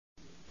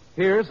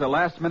Here's a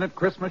last-minute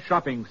Christmas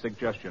shopping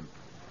suggestion.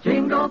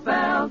 Jingle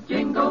bells,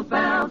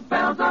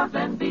 bells of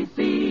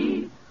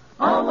NBC.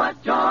 Oh,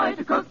 what joy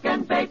to cook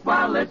and bake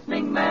while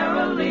listening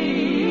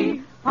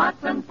merrily.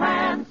 Pots and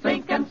pans,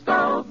 sink and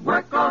stove,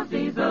 work goes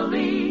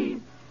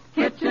easily.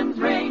 Kitchens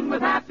ring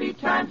with happy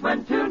chimes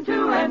when tuned to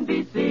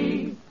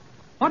NBC.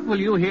 What will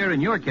you hear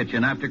in your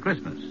kitchen after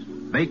Christmas?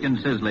 Bacon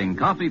sizzling,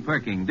 coffee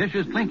perking,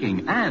 dishes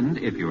clinking, and,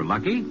 if you're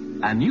lucky,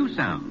 a new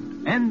sound.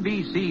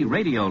 NBC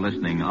radio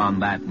listening on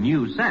that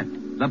new set.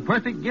 The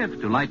perfect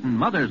gift to lighten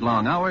Mother's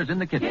long hours in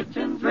the kitchen.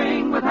 Kitchens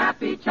ring with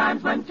happy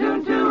chimes when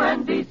tuned to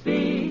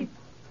NBC.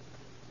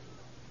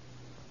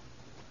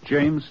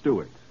 James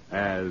Stewart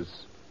as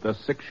the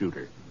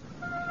six-shooter.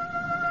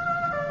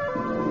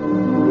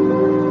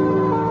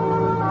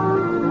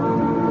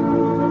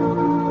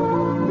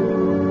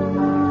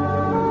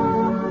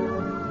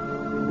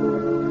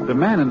 The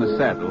man in the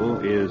saddle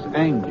is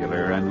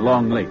angular and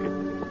long-legged.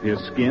 His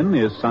skin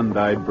is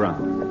sun-dyed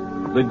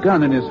brown. The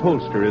gun in his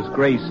holster is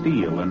gray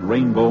steel and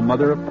rainbow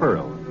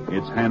mother-of-pearl,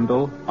 its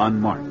handle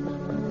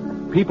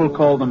unmarked. People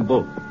call them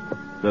both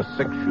the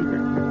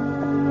six-shooter.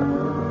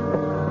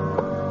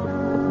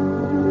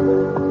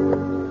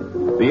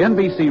 The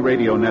NBC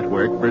Radio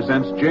Network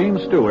presents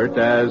James Stewart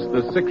as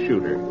the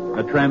six-shooter,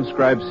 a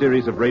transcribed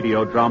series of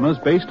radio dramas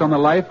based on the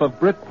life of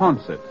Britt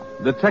Ponset,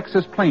 the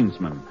Texas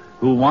plainsman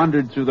who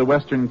wandered through the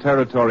Western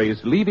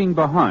Territories, leaving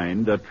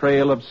behind a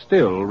trail of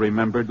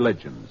still-remembered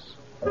legends.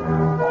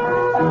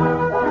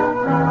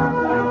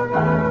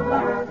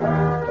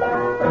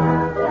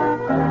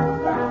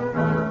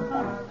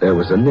 There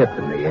was a nip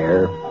in the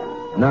air,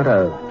 not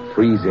a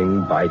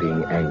freezing,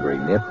 biting, angry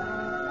nip,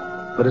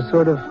 but a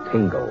sort of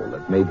tingle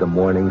that made the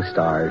morning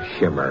stars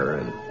shimmer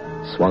and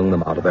swung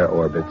them out of their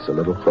orbits a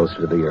little closer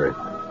to the earth.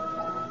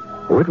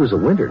 Oh, it was a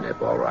winter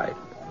nip, all right,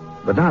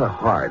 but not a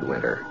hard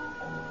winter.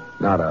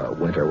 Not a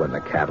winter when the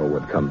cattle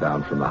would come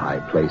down from the high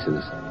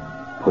places,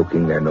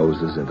 poking their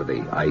noses into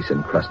the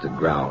ice-encrusted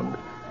ground.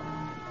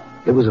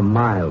 It was a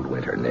mild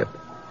winter nip.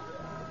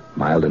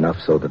 Mild enough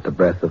so that the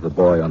breath of the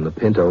boy on the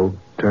pinto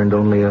turned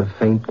only a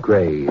faint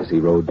gray as he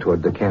rode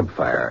toward the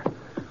campfire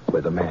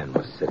where the man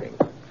was sitting.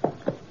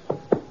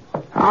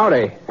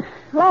 Howdy.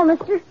 Hello,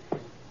 mister.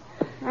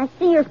 I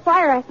see your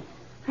fire.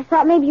 I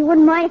thought maybe you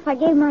wouldn't mind if I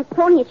gave my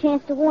pony a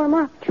chance to warm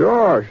up.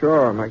 Sure.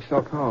 Make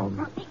yourself home.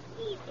 Oh,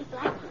 easy,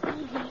 Black,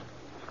 easy.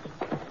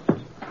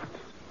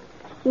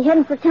 You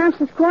heading for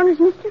Thompson's Corners,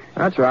 mister?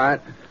 That's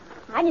right.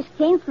 I just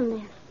came from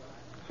there.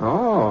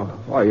 Oh,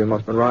 well, you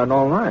must have been riding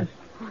all night.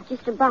 Oh,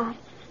 just about.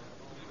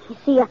 You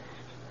see,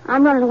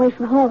 I'm running away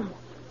from home.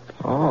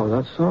 Oh,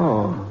 that's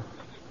so.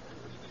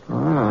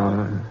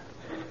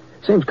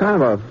 Seems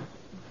kind of a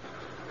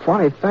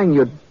funny thing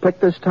you'd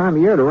pick this time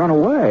of year to run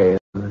away.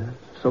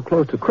 So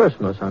close to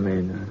Christmas, I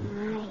mean.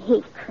 I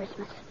hate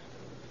Christmas.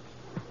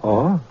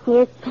 Oh?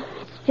 It's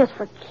just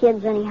for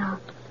kids, anyhow.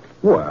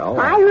 Well...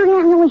 I heard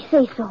Aunt Millie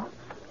say so.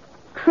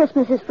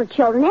 Christmas is for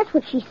children, that's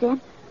what she said.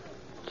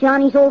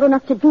 Johnny's old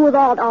enough to do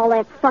without all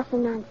that fuss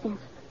and nonsense.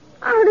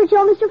 I heard her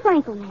tell Mr.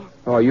 Franklin that.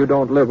 Oh, you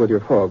don't live with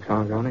your folks,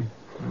 huh, Johnny?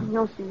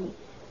 No, sir.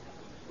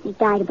 They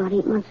died about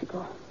 8 months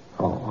ago.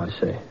 Oh, I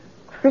see.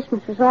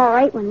 Christmas was all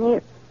right when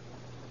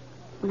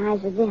I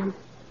was with them.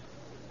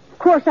 Of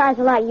course, I was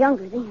a lot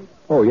younger then.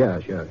 Oh,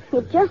 yes.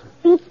 It just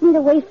beats me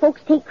the way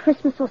folks take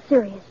Christmas so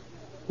serious.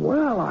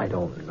 Well, I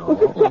don't know.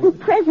 As if getting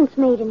presents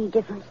made any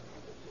difference.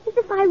 As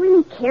if I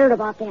really cared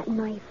about that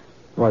knife.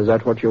 Was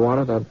that what you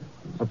wanted,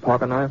 a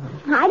pocket knife?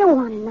 I don't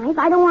want a knife.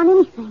 I don't want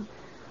anything.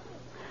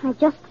 I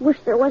just wish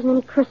there wasn't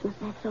any Christmas,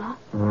 that's all.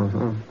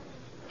 Mm-hmm.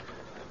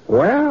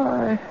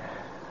 Well,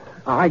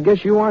 I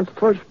guess you aren't the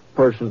first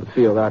person to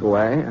feel that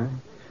way.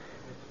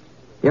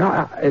 You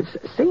know, it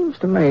seems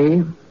to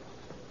me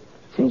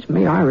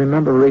I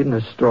remember reading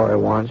a story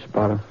once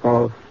about a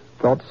fellow who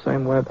felt the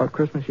same way about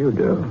Christmas you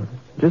do.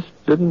 Just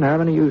didn't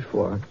have any use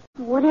for it.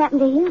 What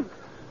happened to him?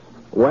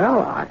 Well,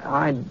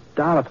 I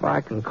doubt if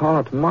I can call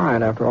it to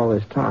mind after all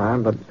this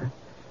time, but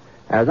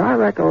as I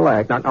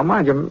recollect... Now,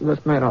 mind you,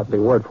 this may not be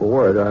word for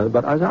word,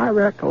 but as I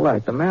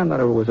recollect, the man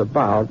that it was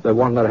about, the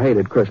one that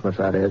hated Christmas,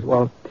 that is,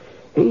 well,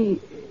 he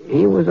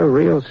was a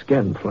real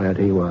skinflint,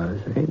 he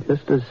was. He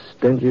just as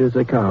stingy as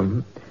they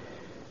come.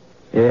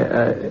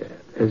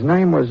 His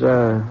name was,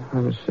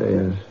 let me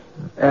see,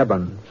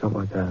 Eben, something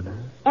like that.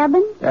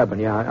 Eben? Eben,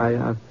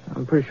 yeah,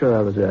 I'm pretty sure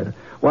that was it.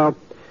 Well,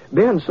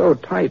 being so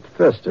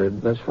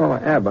tight-fisted, this fellow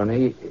Eben,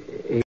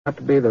 he got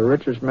to be the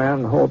richest man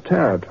in the whole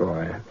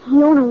territory.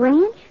 He owned a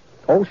ranch?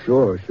 Oh,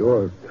 sure.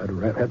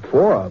 Had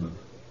 4 of them.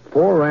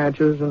 4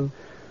 ranches and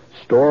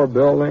store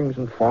buildings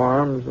and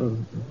farms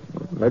and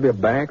maybe a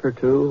bank or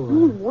 2.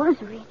 He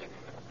was rich.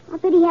 I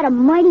bet he had a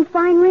mighty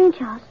fine ranch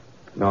house.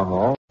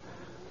 No,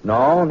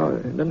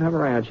 he didn't have a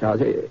ranch house.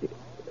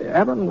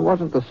 Eben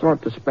wasn't the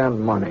sort to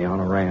spend money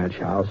on a ranch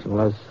house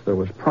unless there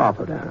was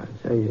profit in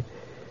it.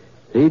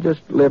 He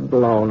just lived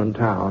alone in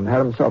town, had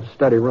himself a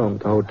steady room at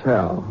the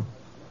hotel.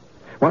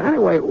 Well,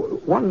 anyway,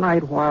 one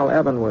night while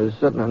Eben was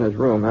sitting in his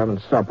room having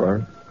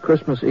supper,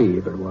 Christmas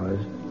Eve it was.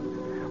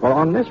 Well,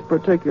 on this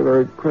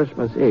particular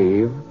Christmas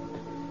Eve,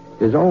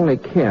 his only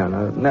kin,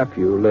 a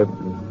nephew, lived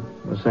in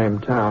the same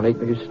town.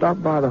 He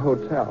stopped by the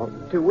hotel.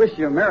 To wish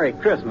you a Merry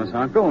Christmas,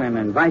 Uncle, and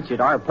invite you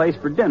to our place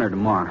for dinner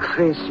tomorrow.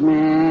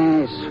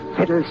 Christmas,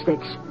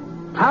 fiddlesticks,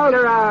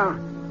 powder hour.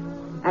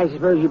 I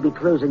suppose you'll be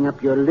closing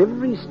up your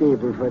livery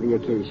stable for the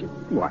occasion.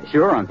 Why,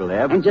 sure, Uncle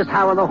Eb. And just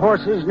how will the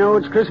horses know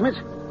it's Christmas?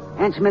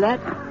 Answer me that.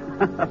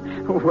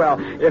 Well,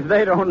 if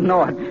they don't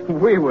know it,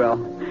 we will.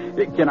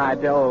 Can I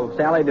tell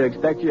Sally to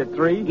expect you at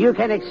 3? You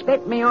can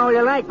expect me all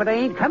you like, but I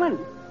ain't coming.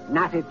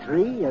 Not at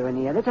 3 or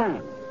any other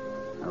time.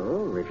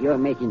 Oh, if you're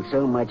making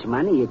so much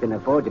money, you can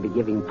afford to be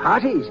giving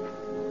parties.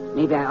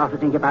 Maybe I ought to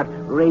think about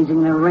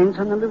raising the rent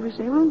on the livery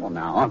stable? Well,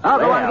 now, Uncle Oh,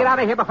 go on, Eb. get out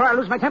of here before I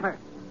lose my temper.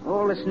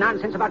 All this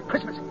nonsense about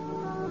Christmas.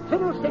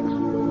 Fiddlesticks.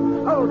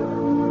 Hold it.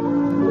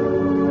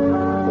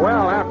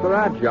 Well, after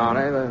that,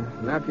 Johnny, the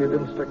nephew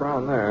didn't stick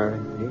around there.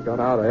 He got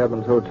out of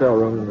Eben's hotel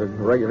room in a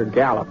regular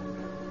gallop.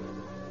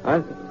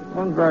 It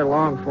wasn't very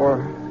long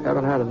before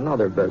Eben had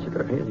another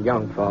visitor. He's a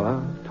young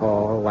fella,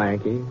 tall,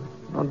 lanky,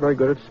 not very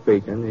good at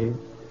speaking.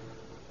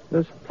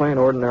 Just plain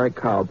ordinary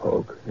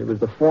cowpoke. He was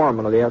the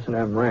foreman of the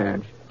S&M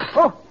ranch.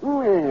 Oh,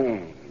 well,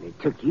 it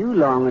took you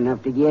long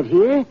enough to get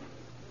here.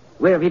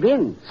 Where have you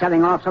been?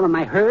 Selling off some of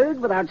my herd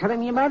without telling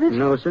me about it?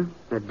 No, sir.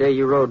 That day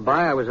you rode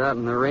by, I was out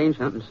in the range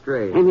hunting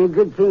stray. And a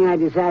good thing I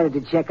decided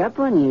to check up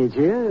on you,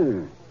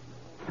 too.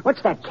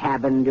 What's that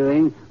cabin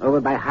doing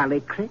over by Holly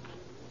Creek?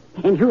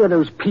 And who are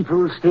those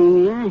people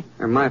staying there?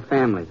 They're my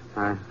family.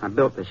 I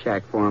built the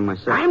shack for them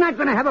myself. I'm not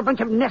going to have a bunch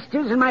of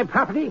nesters in my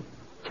property.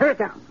 Tear it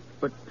down.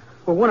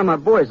 Well, one of my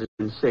boys has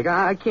been sick.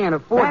 I can't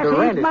afford That to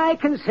rent ain't it. my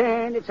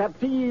concern. It's up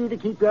to you to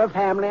keep your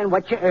family and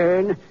what you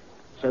earn.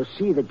 So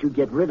see that you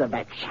get rid of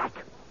that shack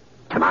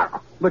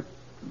tomorrow. But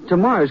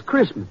tomorrow's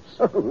Christmas.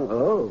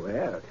 Oh,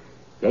 well,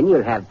 then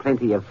you'll have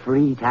plenty of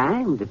free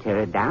time to tear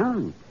it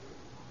down.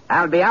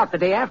 I'll be out the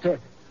day after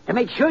to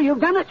make sure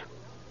you've done it.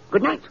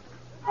 Good night.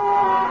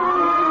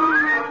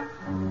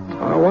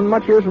 Wasn't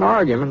much use in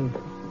arguing.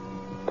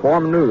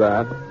 Foreman knew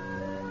that.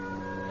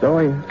 So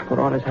he put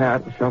on his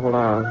hat and shuffled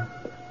out.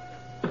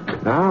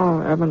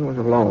 Now Eben was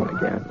alone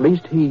again. At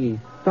least he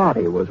thought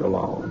he was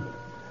alone.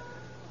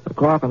 The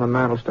clock on the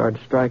mantel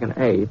started striking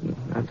 8, and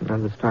that's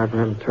when it was time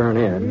for him to turn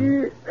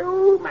in.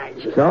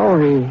 So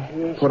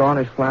he put on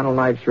his flannel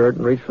nightshirt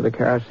and reached for the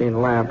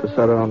kerosene lamp to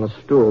set it on the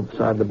stool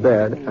beside the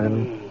bed.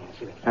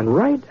 And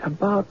right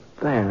about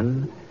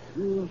then,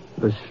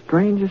 the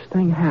strangest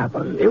thing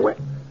happened.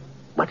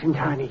 What in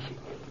tarnation?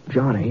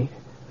 Johnny,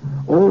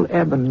 old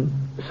Eben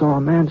saw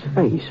a man's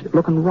face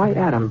looking right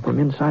at him from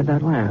inside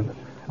that lamp.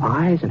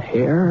 Eyes and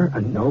hair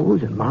and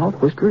nose and mouth,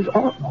 whiskers,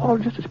 all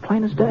just as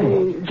plain as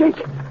day. Jake!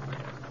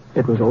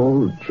 It was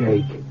old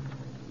Jake,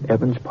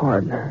 Eben's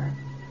partner.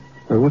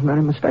 There wasn't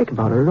any mistake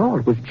about it at all.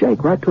 It was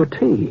Jake right to a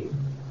T.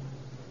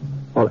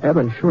 Well,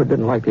 Eben sure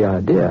didn't like the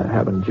idea of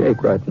having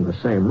Jake right in the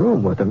same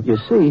room with him. You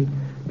see,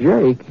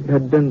 Jake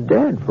had been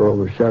dead for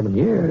over 7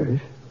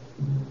 years.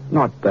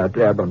 Not that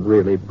Eben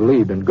really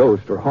believed in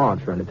ghosts or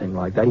haunts or anything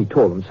like that. He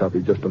told himself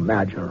he'd just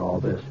imagining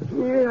all this.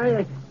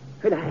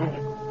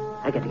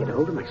 I got to get a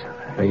hold of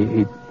myself.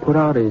 He put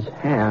out his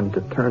hand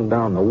to turn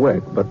down the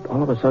wick, but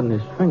all of a sudden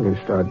his fingers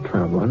started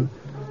trembling.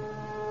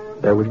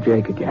 There was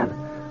Jake again,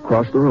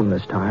 across the room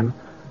this time,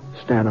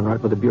 standing right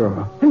by the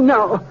bureau.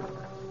 No.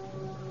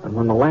 And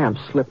when the lamp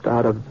slipped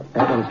out of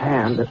Eben's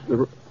hand,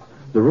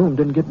 the room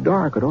didn't get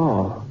dark at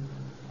all.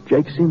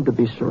 Jake seemed to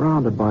be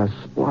surrounded by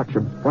a splotch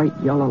of bright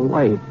yellow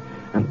light,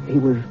 and he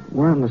was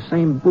wearing the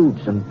same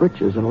boots and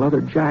breeches and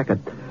leather jacket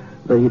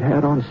that he'd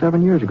had on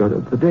 7 years ago,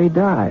 the day he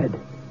died.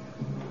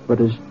 But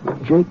as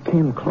Jake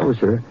came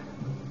closer,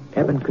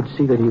 Eben could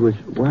see that he was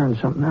wearing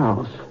something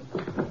else.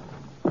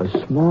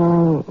 A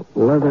small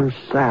leather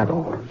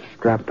saddle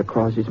strapped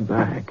across his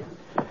back.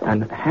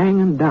 And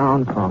hanging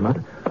down from it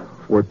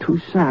were 2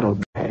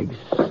 saddlebags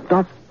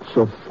stuffed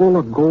so full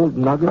of gold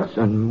nuggets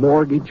and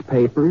mortgage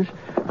papers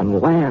and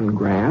land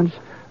grants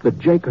that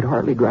Jake could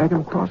hardly drag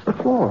him across the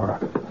floor.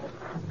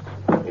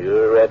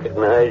 You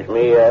recognize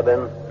me,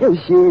 Eben? Oh,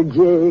 sure,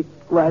 Jake.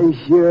 Why,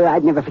 sure,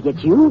 I'd never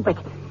forget you, but...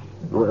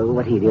 Well,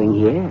 what are you doing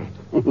here?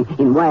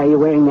 And why are you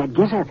wearing that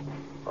getup?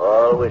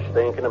 Always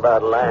thinking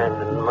about land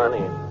and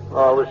money.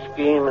 Always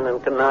scheming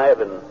and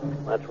conniving.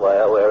 That's why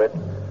I wear it.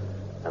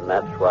 And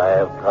that's why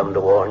I've come to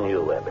warn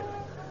you, Eben.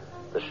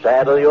 The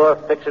saddle you're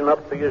fixing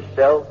up for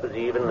yourself is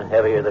even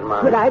heavier than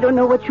mine. But I don't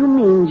know what you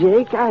mean,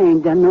 Jake. I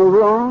ain't done no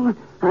wrong.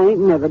 I ain't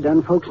never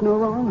done folks no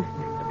wrong.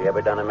 Have you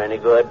ever done them any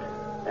good?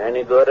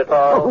 Any good at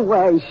all? Oh,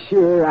 why,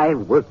 sure.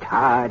 I've worked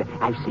hard.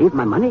 I've saved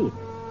my money.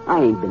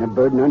 I ain't been a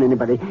burden on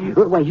anybody.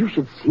 Why, you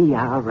should see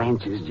our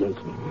ranches, Jake.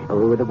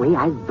 Oh, the way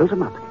I've built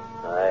them up.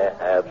 I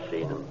have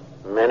seen them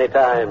many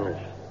times.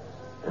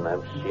 And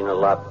I've seen a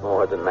lot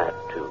more than that,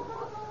 too.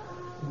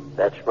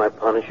 That's my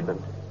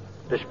punishment.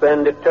 To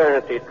spend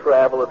eternity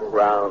traveling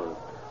around,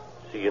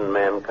 seeing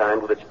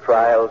mankind with its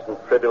trials and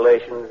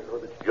tribulations,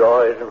 with its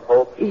joys and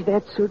hopes. Is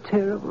that so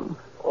terrible?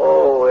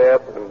 Oh,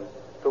 Eben,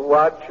 to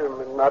watch him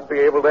and not be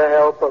able to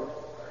help him.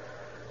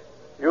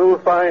 You'll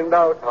find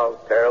out how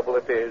terrible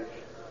it is.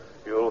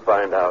 You'll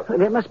find out.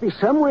 There must be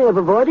some way of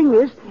avoiding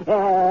this.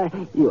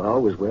 You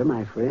always were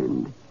my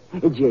friend.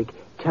 Jake,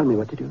 tell me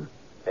what to do.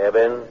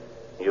 Eben,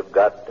 you've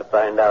got to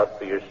find out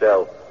for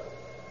yourself.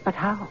 But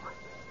how?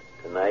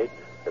 Tonight,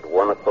 at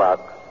 1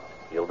 o'clock,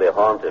 you'll be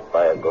haunted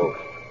by a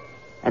ghost.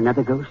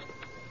 Another ghost?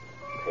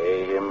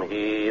 Pay him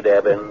heed,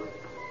 Eben.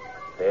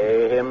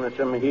 Pay him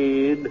some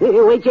heed.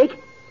 Hey, wait, Jake.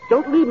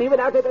 Don't leave me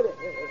without it.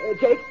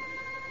 Jake.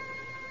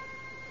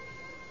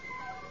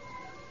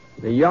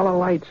 The yellow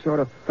light sort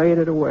of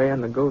faded away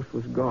and the ghost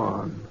was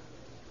gone.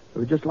 It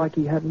was just like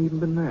he hadn't even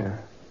been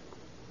there.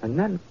 And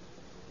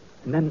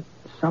then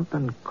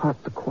something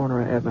caught the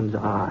corner of Eben's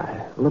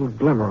eye. A little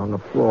glimmer on the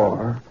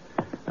floor.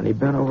 And he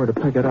bent over to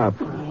pick it up.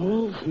 A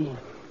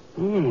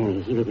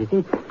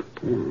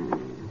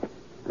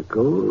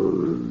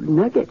gold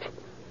nugget.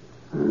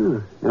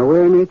 Oh, now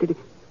where on earth did he...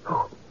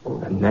 Oh.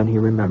 And then he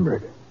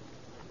remembered.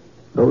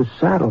 Those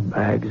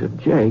saddlebags of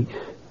Jake's,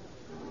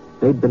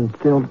 they'd been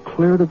filled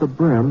clear to the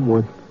brim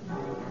with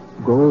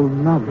gold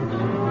nuggets.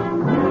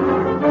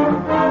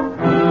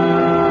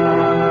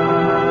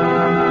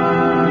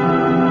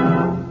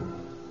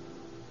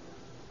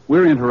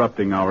 We're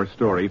interrupting our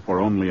story for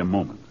only a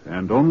moment,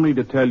 and only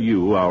to tell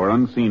you, our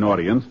unseen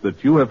audience,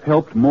 that you have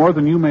helped more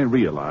than you may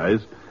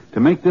realize to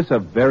make this a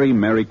very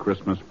Merry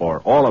Christmas for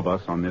all of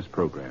us on this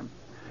program.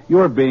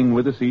 Your being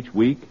with us each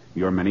week,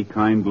 your many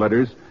kind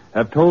letters,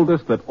 have told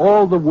us that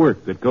all the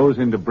work that goes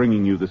into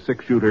bringing you the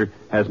six-shooter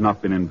has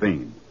not been in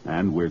vain,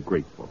 and we're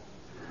grateful.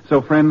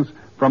 So, friends,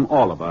 from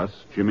all of us,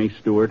 Jimmy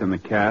Stewart and the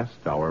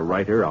cast, our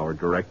writer, our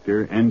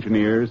director,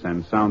 engineers,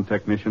 and sound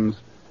technicians,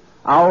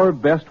 our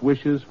best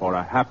wishes for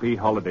a happy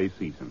holiday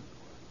season.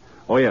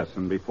 Oh, yes,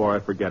 and before I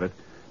forget it,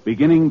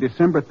 beginning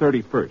December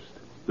 31st,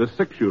 the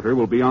six-shooter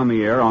will be on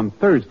the air on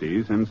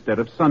Thursdays instead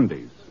of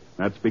Sundays.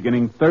 That's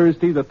beginning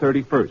Thursday the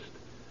 31st.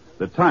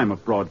 The time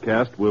of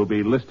broadcast will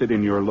be listed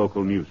in your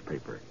local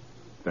newspaper.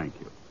 Thank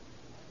you.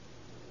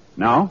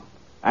 Now,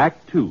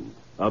 Act 2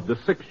 of The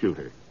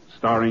Six-Shooter,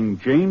 starring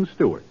James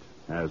Stewart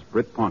as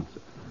Britt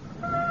Ponset.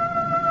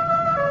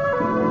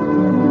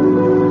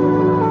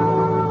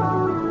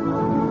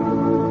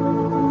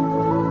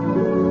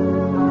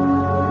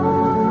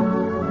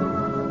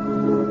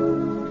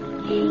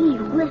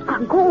 A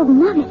gold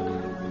nugget.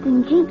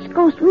 Then Jake's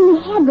ghost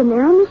really had been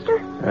there, huh, mister?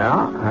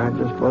 Yeah,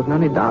 there just wasn't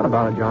any doubt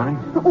about it, Johnny.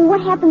 Oh,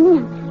 what happened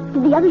then?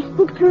 Did the other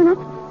spook turn up?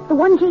 The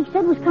one Jake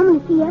said was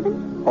coming to see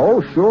Evan?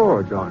 Oh,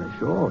 sure, Johnny,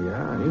 sure,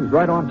 yeah. And he was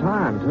right on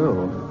time,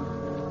 too.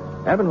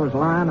 Evan was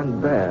lying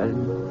in bed,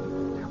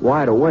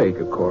 wide awake,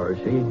 of course.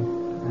 He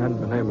hadn't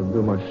been able to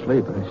do much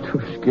sleep, and he's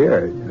too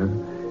scared.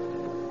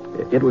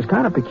 It was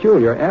kind of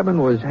peculiar.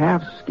 Evan was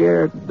half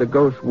scared the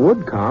ghost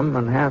would come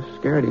and half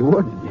scared he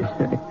wouldn't, you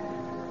see.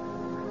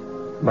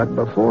 But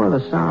before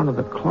the sound of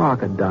the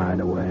clock had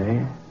died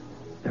away,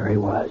 there he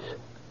was.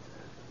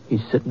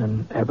 He's sitting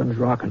in Evan's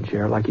rocking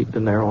chair like he'd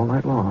been there all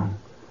night long.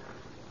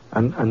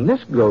 And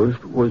this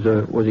ghost was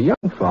a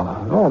young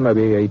fella. Oh,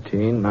 maybe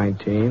 18,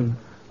 19.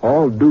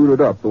 All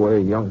duded up the way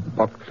young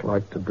bucks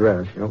like to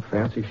dress. You know,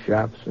 fancy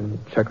chaps and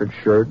checkered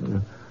shirt and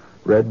a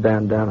red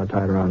bandana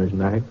tied around his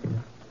neck.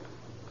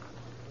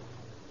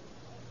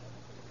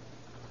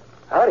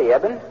 Howdy,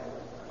 Eben.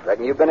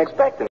 Reckon you've been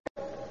expecting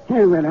me.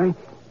 Yeah, well,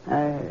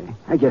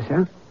 I guess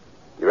so.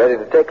 You ready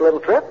to take a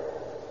little trip?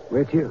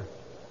 Where to?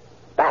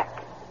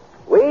 Back.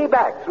 Way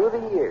back through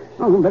the years.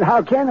 Oh, but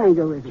how can I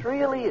go with It's you?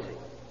 real easy.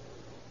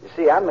 You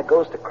see, I'm the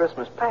ghost of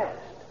Christmas past.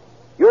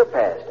 You're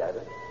past,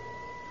 Eben.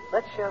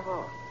 Let's shove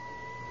on.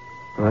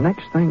 Well, the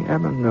next thing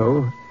Evan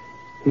knew,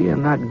 he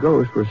and that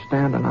ghost were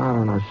standing out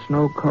on a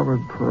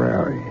snow-covered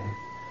prairie.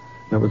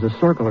 There was a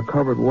circle of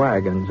covered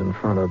wagons in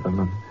front of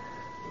them, and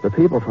the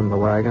people from the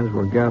wagons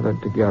were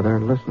gathered together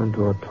and listening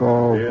to a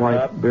tall,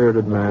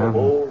 white-bearded man.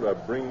 Behold, I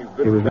bring you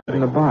good He was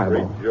reading the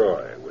Bible. Great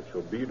joy, which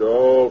will be to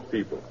all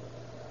people.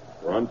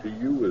 For unto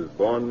you is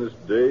born this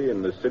day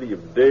in the city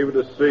of David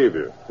a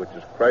Savior, which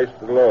is Christ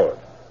the Lord.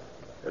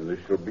 And this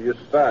shall be a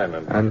sign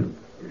unto you.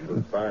 You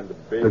shall find a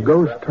baby. The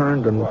ghost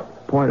turned and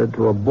pointed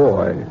to a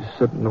boy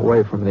sitting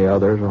away from the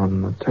others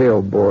on the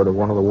tailboard of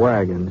one of the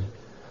wagons.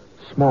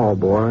 Small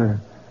boy,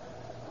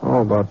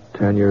 about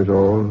 10 years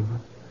old,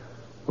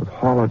 with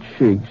hollow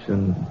cheeks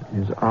and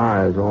his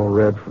eyes all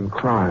red from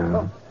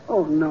crying.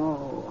 Oh,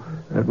 no.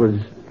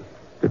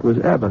 It was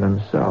Evan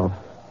himself.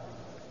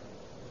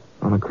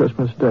 On a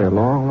Christmas day, a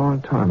long,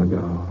 long time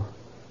ago.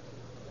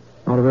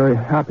 Not a very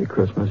happy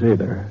Christmas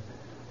either.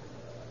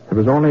 It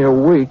was only a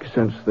week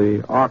since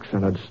the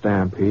oxen had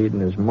stampeded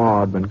and his ma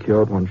had been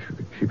killed when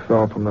she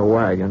fell from the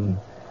wagon.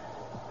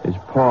 His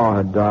pa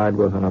had died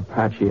with an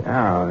Apache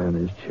arrow in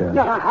his chest.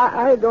 No,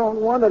 I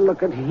don't want to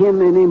look at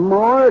him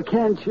anymore.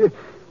 Can't you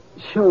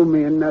show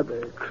me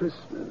another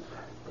Christmas?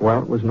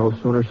 Well, it was no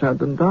sooner said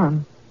than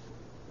done.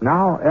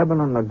 Now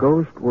Evan and the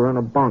ghost were in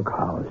a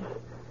bunkhouse.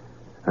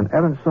 And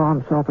Evan saw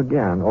himself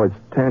again. Oh, he's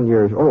 10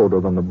 years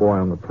older than the boy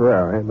on the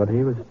prairie, but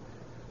he was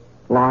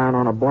lying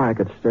on a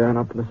blanket staring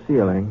up at the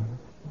ceiling.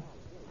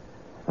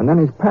 And then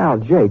his pal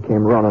Jake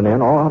came running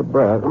in, all out of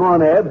breath. Come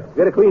on, Eb.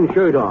 Get a clean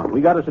shirt on. We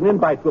got us an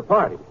invite to a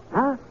party.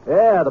 Huh?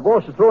 Yeah, the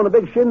boss is throwing a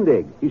big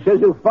shindig. He says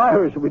he'll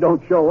fire us if we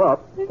don't show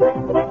up.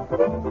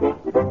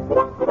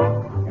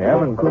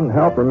 Evan couldn't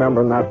help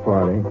remembering that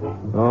party.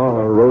 Oh,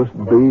 the roast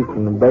beef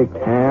and the baked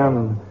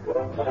ham,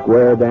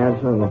 square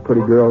dancing, and the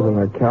pretty girls in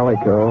their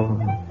calico.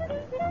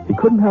 He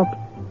couldn't help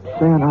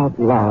saying out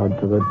loud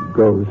to the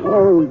ghost,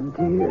 Oh,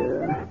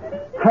 dear.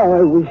 How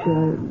I wish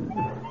I...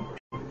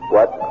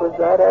 What was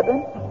that,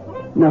 Evan?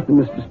 Nothing,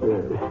 Mr.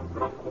 Spirit.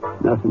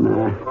 Nothing.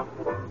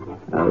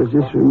 I was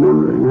just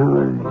remembering how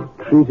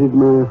I treated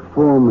my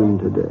foreman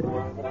today.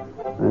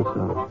 That's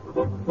all.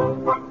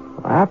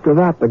 After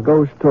that, the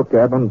ghost took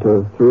Eben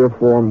to 3 or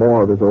 4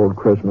 more of his old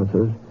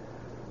Christmases.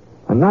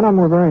 And none of them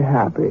were very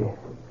happy.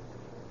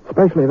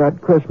 Especially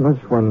that Christmas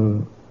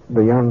when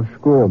the young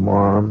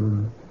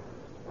schoolmarm,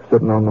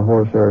 sitting on the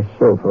horsehair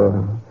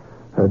sofa,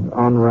 had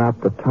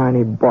unwrapped a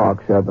tiny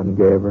box Eben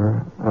gave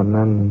her and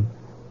then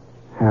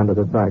handed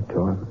it back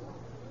to him.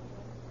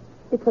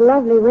 It's a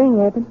lovely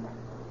ring, Eben.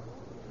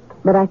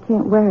 But I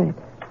can't wear it.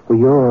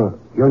 Well,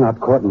 you're not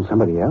courting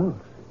somebody else.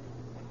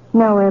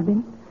 No,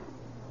 Eben.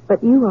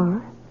 But you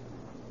are.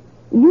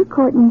 You're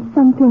courting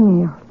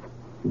something else.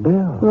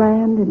 Bill.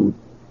 Land and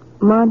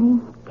money,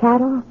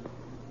 cattle,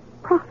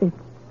 profits.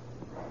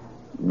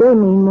 They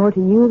mean more to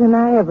you than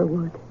I ever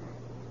would.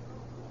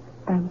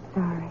 I'm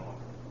sorry.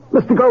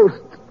 Mr.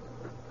 Ghost,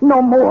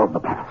 no more of the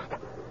past.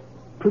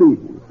 Please,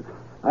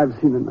 I've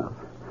seen enough.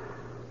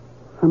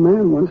 A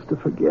man wants to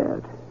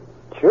forget.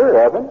 Sure,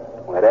 Evan.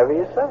 Whatever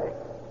you say.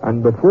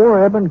 And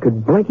before Eben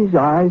could blink his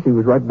eyes, he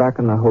was right back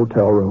in the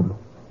hotel room.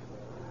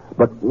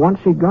 But once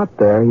he got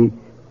there, he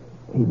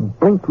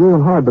blinked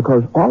real hard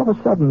because all of a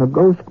sudden the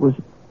ghost was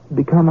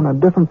becoming a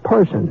different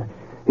person.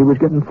 He was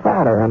getting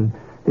fatter, and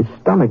his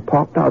stomach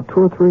popped out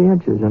 2 or 3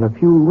 inches, and a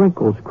few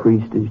wrinkles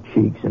creased his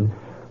cheeks, and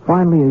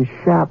finally his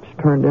chaps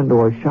turned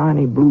into a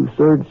shiny blue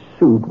serge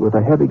suit with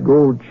a heavy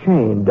gold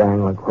chain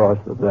dangling across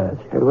the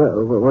vest. Hey,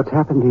 well, what's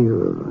happened to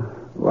you?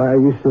 Why are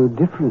you so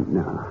different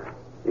now?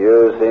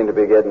 You seem to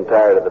be getting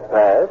tired of the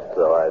past,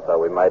 so I thought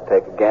we might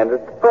take a gander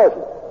at the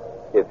present,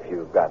 if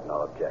you've got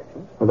no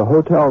objections. Well, the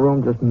hotel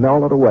room just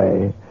melted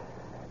away,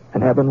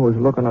 and Eben was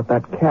looking at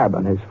that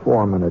cabin his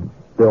foreman had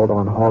built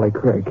on Holly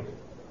Creek.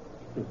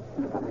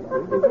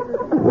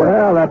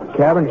 Well, that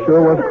cabin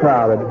sure was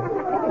crowded.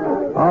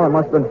 Oh, there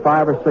must have been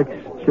 5 or 6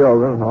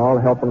 children, all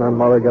helping their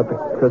mother get the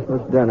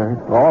Christmas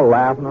dinner, all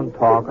laughing and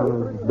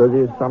talking, as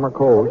busy as summer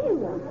colts.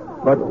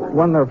 But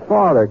when their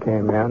father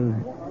came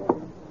in,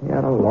 he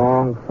had a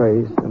long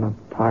face and a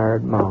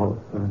tired mouth,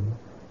 and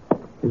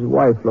his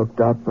wife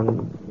looked up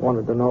and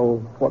wanted to know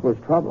what was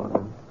troubling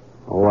him.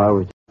 Oh, I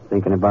was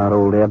thinking about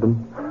old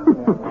Eben.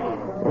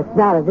 That's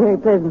not a very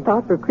pleasant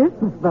thought for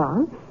Christmas,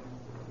 Bob.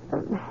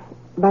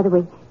 By the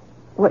way,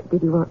 what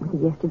did you want with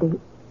me yesterday?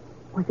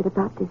 Was it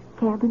about this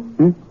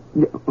cabin?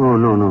 Oh,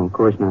 no, of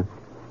course not.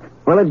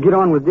 Well, let's get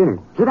on with dinner.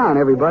 Sit down,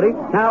 everybody.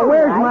 Now,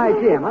 where's my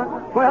Jim,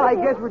 huh? Well, I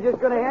guess we're just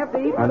going to have to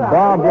eat. And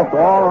Bob looked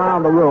all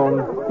around the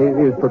room. He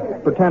was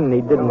pretending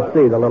he didn't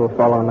see the little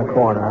fellow in the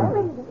corner.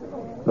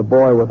 The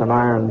boy with an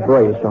iron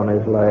brace on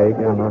his leg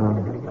and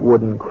a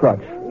wooden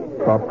crutch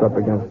propped up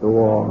against the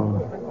wall.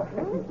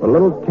 But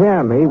little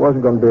Tim, he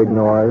wasn't going to be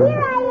ignored.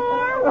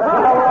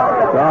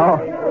 So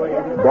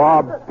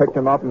Bob picked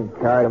him up and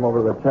carried him over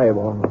to the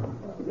table.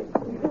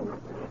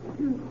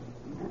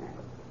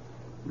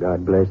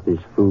 God bless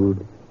this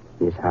food,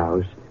 this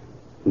house,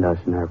 and us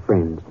and our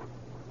friends.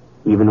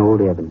 Even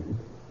old Eben.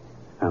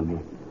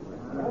 Amen.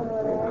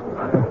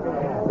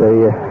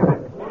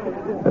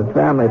 The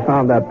family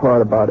found that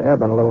part about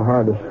Eben a little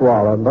hard to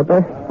swallow, but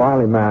they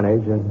finally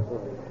managed, and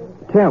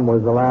Tim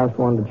was the last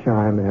one to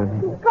chime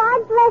in.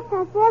 God bless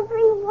us,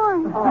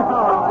 everyone.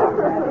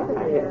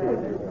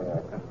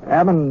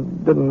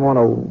 Eben didn't want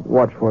to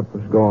watch what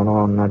was going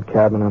on in that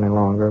cabin any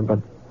longer, but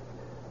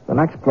the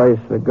next place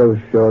the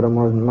ghost showed him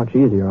wasn't much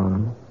easier on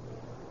him.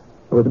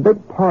 There was a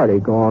big party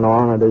going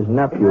on at his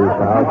nephew's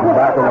house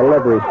back in the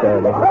livery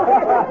stable.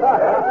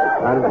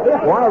 And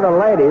one of the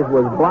ladies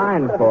was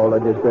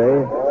blindfolded, you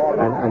see,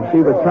 and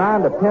she was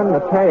trying to pin the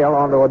tail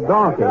onto a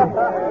donkey.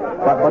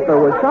 But there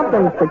was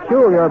something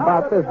peculiar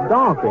about this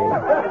donkey,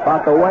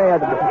 about the way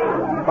it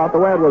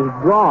was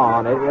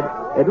drawn.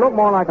 It looked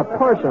more like a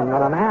person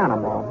than an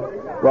animal.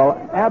 Well,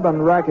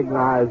 Eben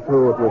recognized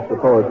who it was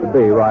supposed to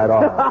be right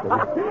off.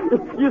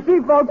 You see,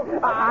 folks,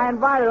 I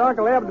invited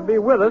Uncle Eb to be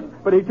with us,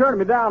 but he turned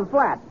me down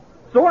flat.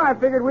 So I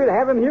figured we'd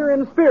have him here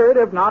in spirit,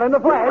 if not in the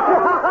flesh.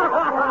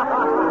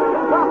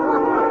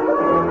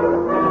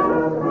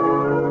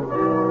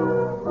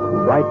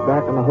 Right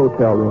back in the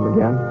hotel room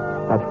again.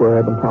 That's where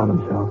Eben found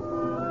himself.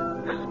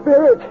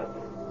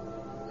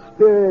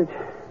 Spirit,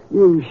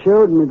 you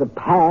showed me the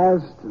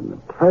past and the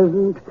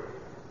present.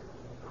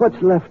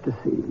 What's left to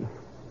see?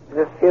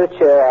 The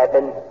future,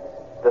 Eben.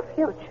 The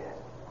future.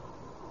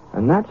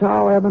 And that's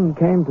how Eben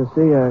came to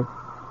see a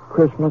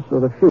Christmas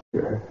of the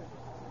future.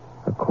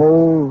 A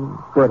cold,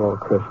 brittle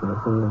Christmas.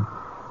 And there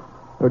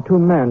were 2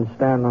 men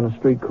standing on a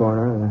street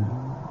corner, and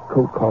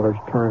coat collars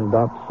turned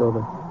up so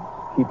to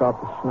keep out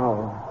the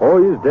snow. Oh,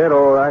 he's dead,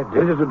 all right.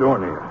 Just as a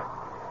doornail.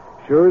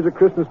 sure is a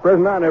Christmas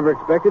present I never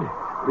expected.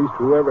 At least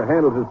whoever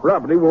handles his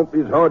property won't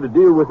be as hard to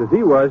deal with as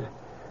he was.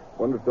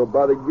 Wonder if they'll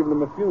bother giving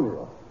him a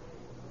funeral.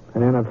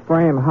 And in a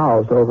frame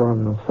house over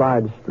on the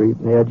side street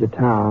in the edge of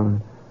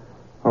town,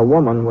 a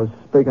woman was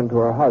speaking to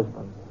her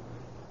husband.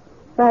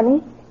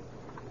 Sonny,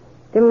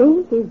 to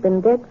me, he's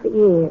been dead for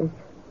years.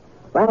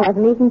 Well, I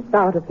haven't even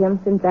thought of him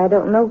since I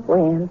don't know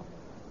when.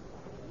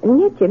 And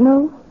yet,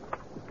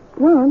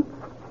 once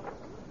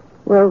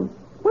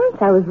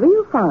I was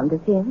real fond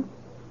of him.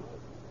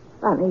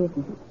 Funny, isn't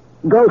it?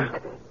 Ghost.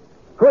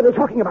 Who are they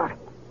talking about?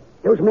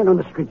 Those men on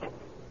the street.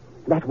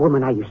 That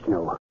woman I used to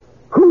know.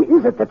 Who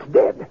is it that's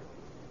dead?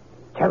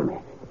 Tell me.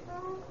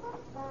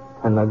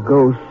 And the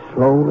ghost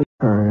slowly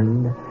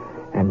turned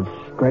and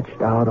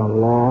stretched out a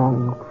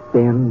long,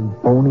 thin,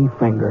 bony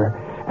finger.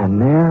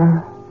 And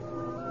there,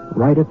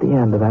 right at the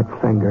end of that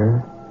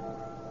finger,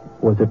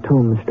 was a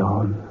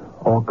tombstone,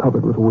 all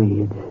covered with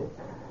weeds.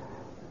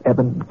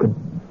 Eben could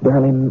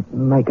barely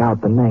make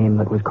out the name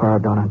that was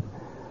carved on it.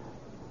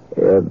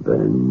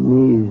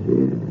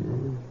 Ebenezer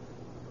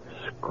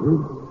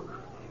Scrooge.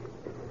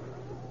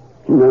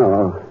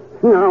 No.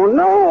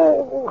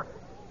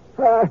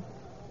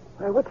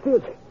 What's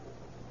this?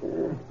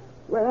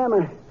 Where am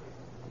I?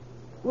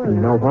 And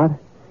you know what?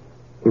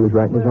 He was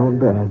right in his own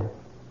bed,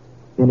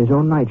 in his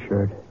own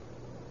nightshirt,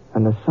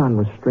 and the sun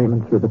was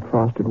streaming through the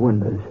frosted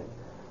windows.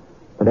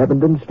 But Eben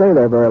didn't stay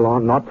there very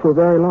long, not for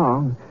very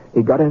long.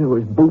 He got into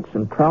his boots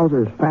and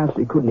trousers as fast as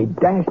he could, and he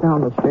dashed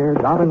down the stairs,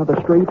 out into the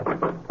street.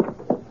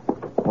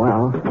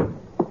 Well,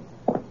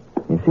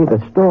 you see, the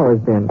stores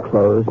being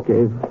closed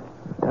gave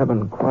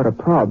Eben quite a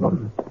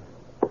problem.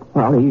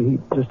 Well,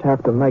 he'd just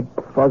have to make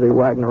Fuzzy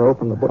Wagner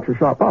open the butcher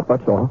shop up,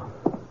 that's all.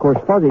 Of course,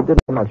 Fuzzy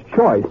didn't have much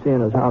choice,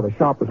 seeing as how the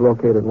shop was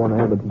located at one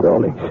end of the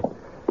buildings.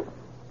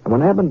 And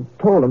when Eben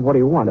told him what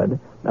he wanted,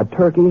 a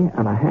turkey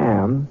and a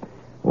ham,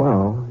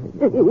 well... No.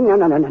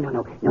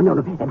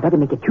 I'd better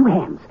make it 2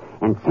 hams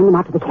and send them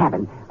out to the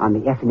cabin on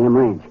the S&M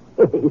ranch.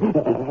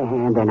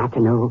 And they're not to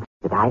know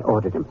that I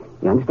ordered them.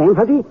 You understand,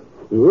 Fuzzy?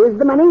 Here's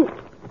the money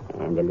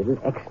and a little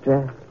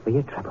extra for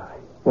your trouble.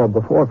 Well,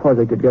 before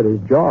Fuzzy could get his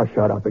jaw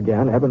shut up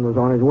again, Eben was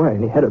on his way,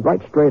 and he headed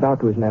right straight out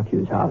to his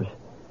nephew's house.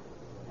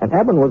 And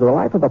Eben was the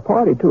life of the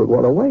party, too.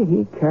 Well, the way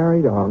he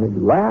carried on,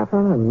 he's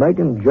laughing and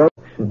making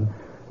jokes and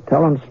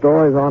telling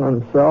stories on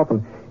himself,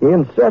 and he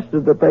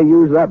insisted that they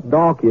use that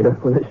donkey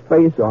with his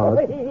face on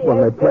it when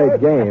they played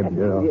games,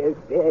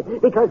 Yes,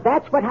 because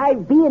that's what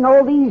I've been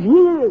all these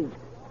years.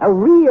 A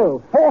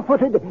real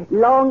 4-footed,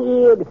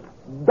 long-eared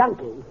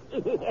donkey.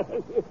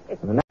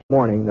 And the next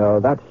morning, though,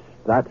 that's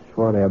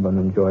what Eben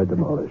enjoyed the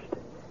most.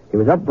 He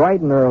was up bright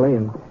and early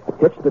and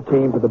hitched the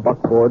team to the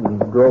buckboard and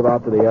drove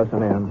out to the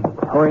S&M,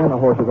 hurrying the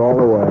horses all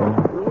the way.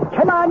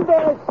 Come on,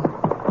 Bess.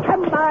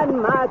 Come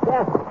on,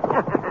 Martha.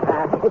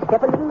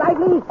 Step a little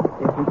lively.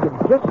 If he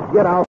could just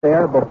get out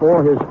there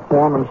before his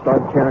foreman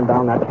started tearing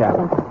down that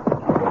cabin.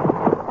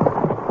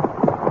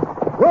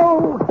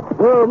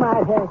 Whoa,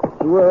 Martha.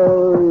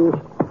 Whoa.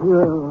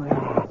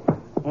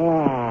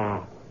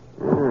 Yeah.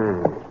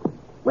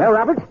 Well,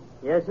 Robert?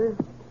 Yes, sir?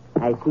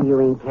 I see you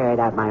ain't carried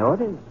out my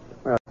orders.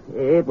 Well,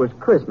 it was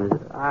Christmas.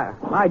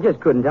 I just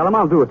couldn't tell him.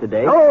 I'll do it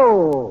today.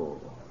 Oh!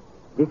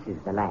 This is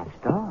the last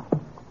straw.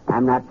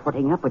 I'm not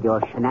putting up with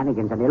your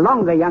shenanigans any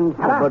longer, young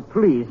fella. But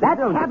please... That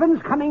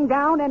cabin's coming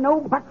down and no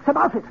buts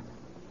about it.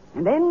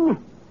 And then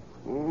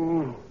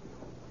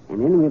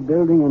we're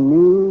building a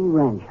new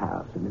ranch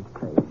house in its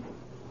place.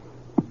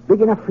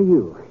 Big enough for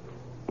you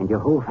and your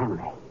whole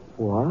family.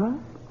 What?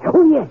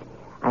 Oh, yes.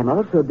 I'm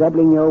also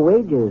doubling your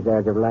wages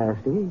as of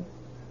last week.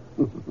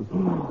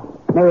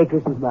 Merry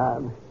Christmas,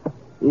 Bob.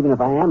 Even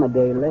if I am a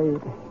day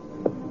late.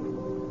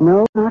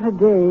 No, not a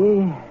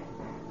day.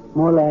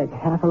 More like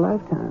half a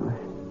lifetime.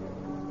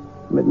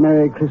 But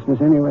Merry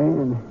Christmas anyway.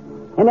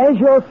 And as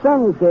your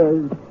son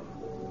says,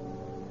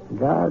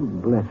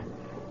 God bless us,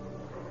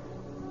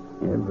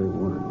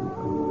 everyone.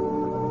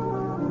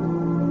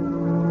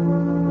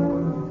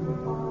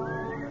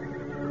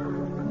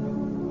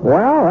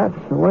 Well,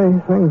 that's the way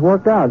things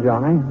worked out,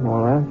 Johnny,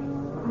 more or less.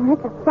 Well,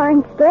 that's a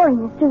fine story,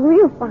 mister.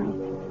 Real fine.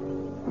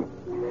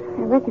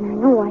 I reckon I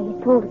know why you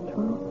told it to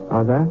me.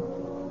 How's that?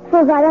 So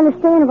I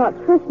understand about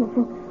Christmas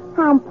and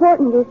how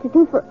important it is to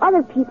do for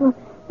other people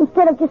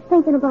instead of just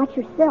thinking about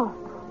yourself.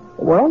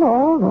 Well,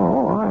 no.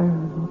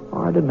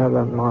 I didn't have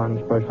that in mind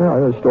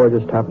especially. The story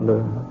just happened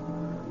to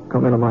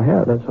come into my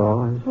head, that's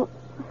all. Well,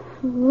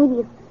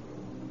 maybe if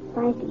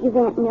I could give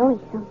Aunt Millie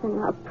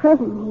something, a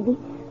present maybe.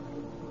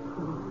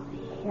 Oh,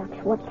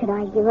 shucks, what could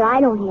I give her?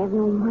 I don't have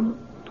no money.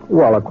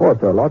 Well, of course,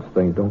 there are lots of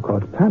things that don't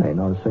cost a penny,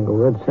 not a single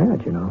red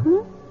cent, you know.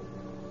 Hmm?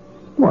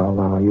 Well,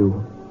 now,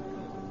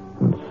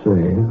 let's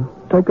see.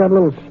 Take that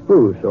little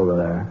spruce over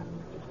there.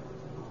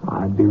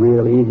 It'd be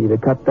real easy to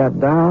cut that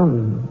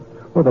down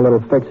with a little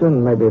fixing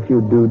and maybe a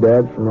few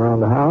doodads from around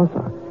the house.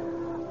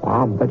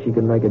 I'll bet you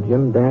can make a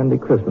Jim Dandy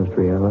Christmas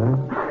tree over there.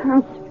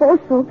 I suppose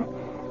so, but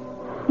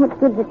what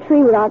good's a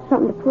tree without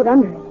something to put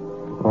under it?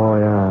 Oh,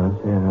 yeah,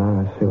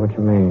 I see what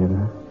you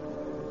mean.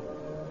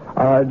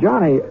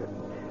 Johnny,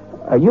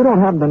 You don't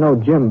happen to know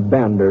Jim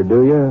Bender,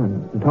 do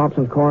you? In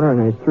Thompson's Corner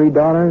and his 3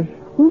 daughters?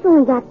 He's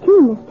only got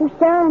 2, mister.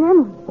 Sarah and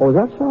Emily. Oh,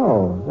 that's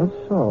so. That's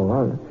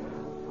so.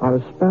 I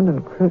was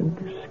spending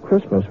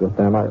Christmas with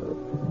them.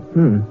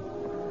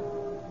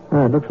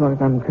 It looks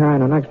like I'm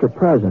carrying an extra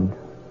present.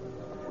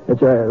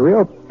 It's a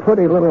real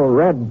pretty little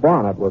red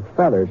bonnet with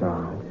feathers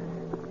on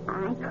it.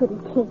 I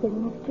couldn't take it,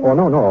 mister. Oh,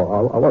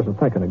 no. I wasn't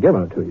thinking of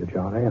giving it to you,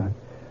 Johnny.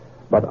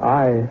 But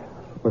I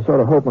was sort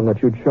of hoping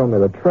that you'd show me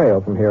the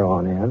trail from here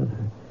on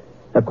in.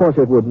 Of course,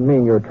 it would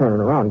mean you're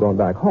turning around going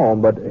back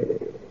home, but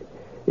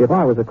if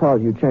I was to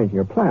cause you changing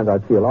your plans,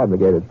 I'd feel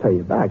obligated to pay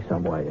you back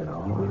some way, you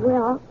know.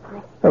 Well,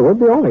 it would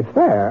be only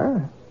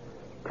fair.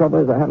 Trouble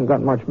is, I haven't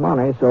got much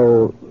money,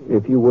 so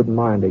if you wouldn't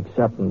mind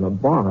accepting the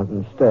bonnet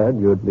instead,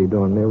 you'd be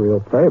doing me a real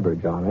favor,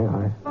 Johnny.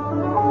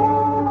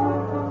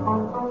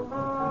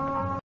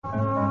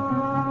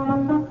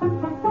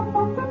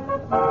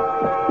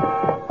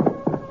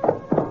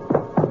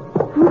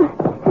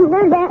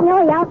 There's Aunt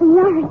Millie out in the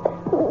yard.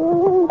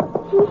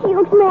 She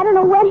looks mad in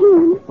a wet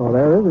hen. Well,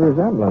 there is a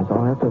resemblance.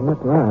 I'll have to admit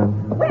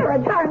that. Where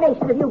in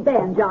tarnation have you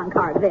been, John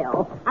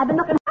Cartville? I've been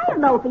looking high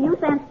and low for you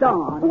since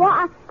dawn.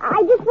 Well,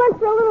 I just went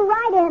for a little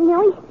ride, Aunt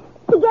Millie,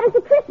 to get us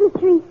a Christmas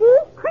tree, see?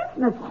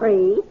 Christmas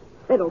tree?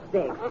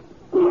 Fiddlesticks.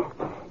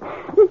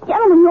 This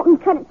gentleman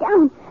won't cut it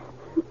down.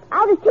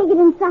 I'll just take it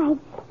inside.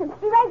 Be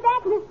right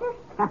back, mister.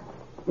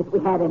 If we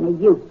had any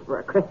use for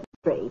a Christmas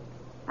tree.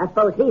 I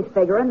suppose he's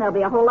figuring there'll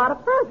be a whole lot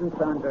of presents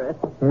under it.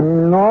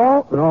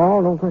 No,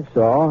 don't think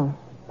so.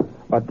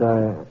 But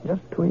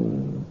just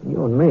between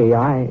you and me,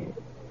 I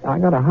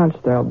got a hunch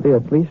there'll be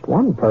at least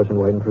one person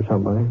waiting for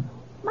somebody.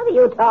 What are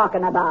you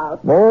talking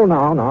about? Oh,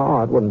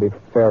 no. It wouldn't be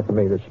fair for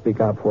me to speak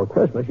out before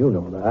Christmas. You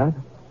know that.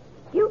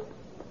 You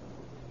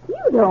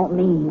don't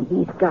mean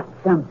he's got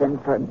something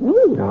for me?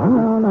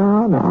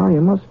 No.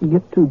 You mustn't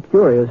get too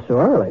curious so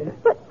early.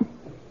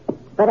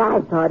 But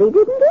I thought he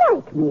didn't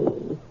like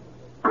me.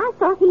 I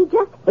thought he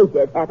just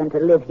hated having to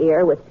live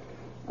here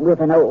with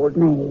an old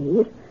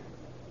maid.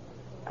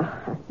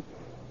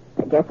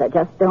 I guess I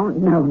just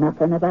don't know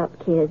nothing about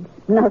kids.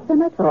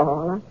 Nothing at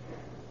all.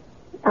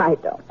 I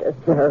don't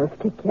deserve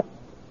to get...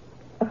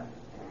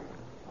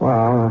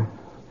 Well,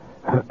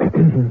 I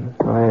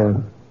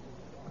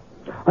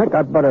think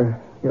I'd better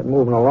get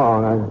moving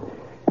along.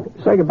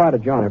 Say goodbye to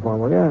Johnny for him,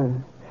 will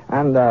you?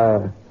 And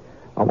I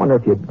wonder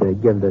if you'd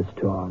give this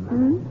to him.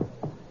 Hmm?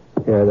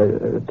 Yeah,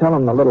 tell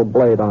him the little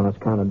blade on it's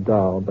kind of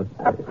dull, but...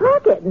 A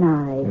pocket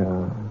knife?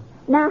 Yeah.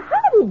 Now,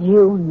 how did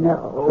you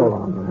know? So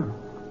long, man.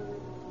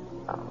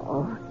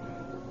 Oh,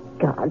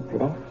 God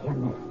bless you,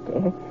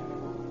 mister.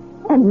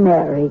 And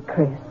Merry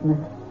Christmas.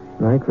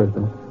 Merry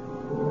Christmas.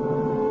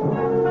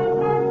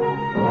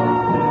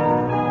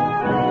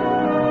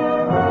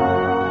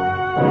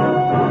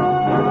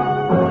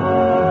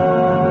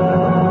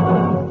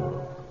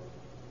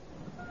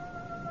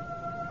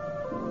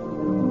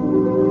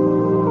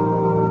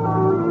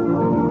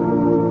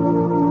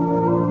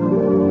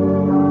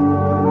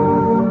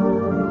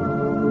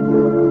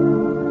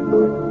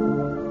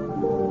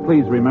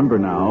 Please remember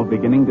now,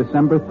 beginning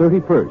December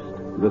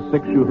 31st, the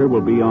 6-shooter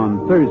will be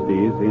on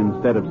Thursdays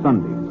instead of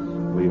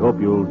Sundays. We hope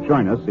you'll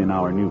join us in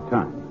our new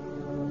time.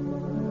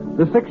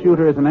 The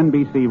 6-shooter is an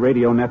NBC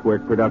Radio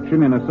Network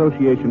production in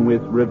association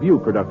with Review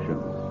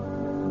Productions.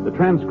 The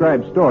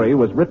transcribed story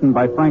was written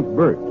by Frank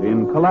Burt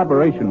in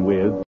collaboration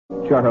with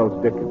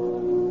Charles Dickens.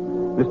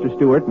 Mr.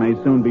 Stewart may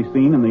soon be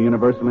seen in the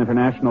Universal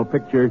International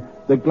picture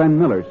The Glenn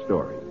Miller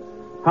Story.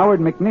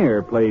 Howard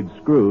McNear played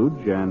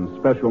Scrooge, and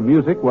special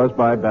music was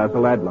by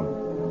Basil Adlam.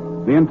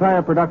 The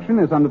entire production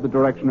is under the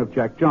direction of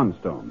Jack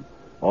Johnstone.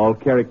 All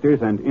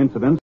characters and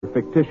incidents are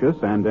fictitious,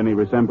 and any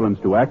resemblance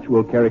to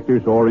actual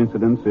characters or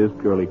incidents is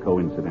purely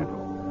coincidental.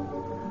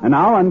 And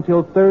now,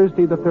 until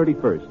Thursday the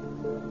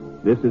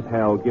 31st, this is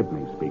Hal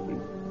Gibney speaking.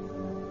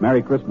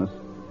 Merry Christmas.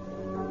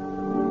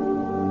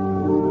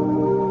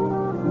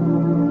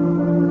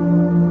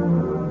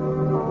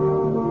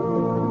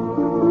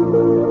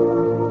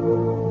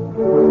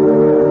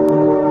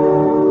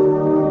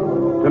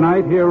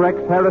 Tonight, hear Rex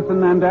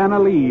Harrison and Anna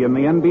Lee in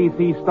the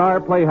NBC Star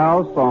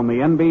Playhouse on the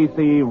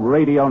NBC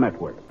Radio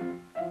Network.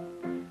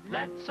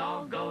 Let's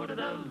all go to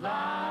the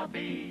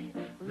lobby.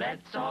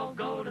 Let's all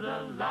go to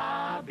the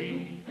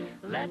lobby.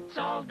 Let's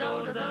all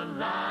go to the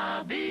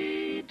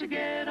lobby to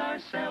get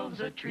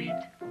ourselves a treat.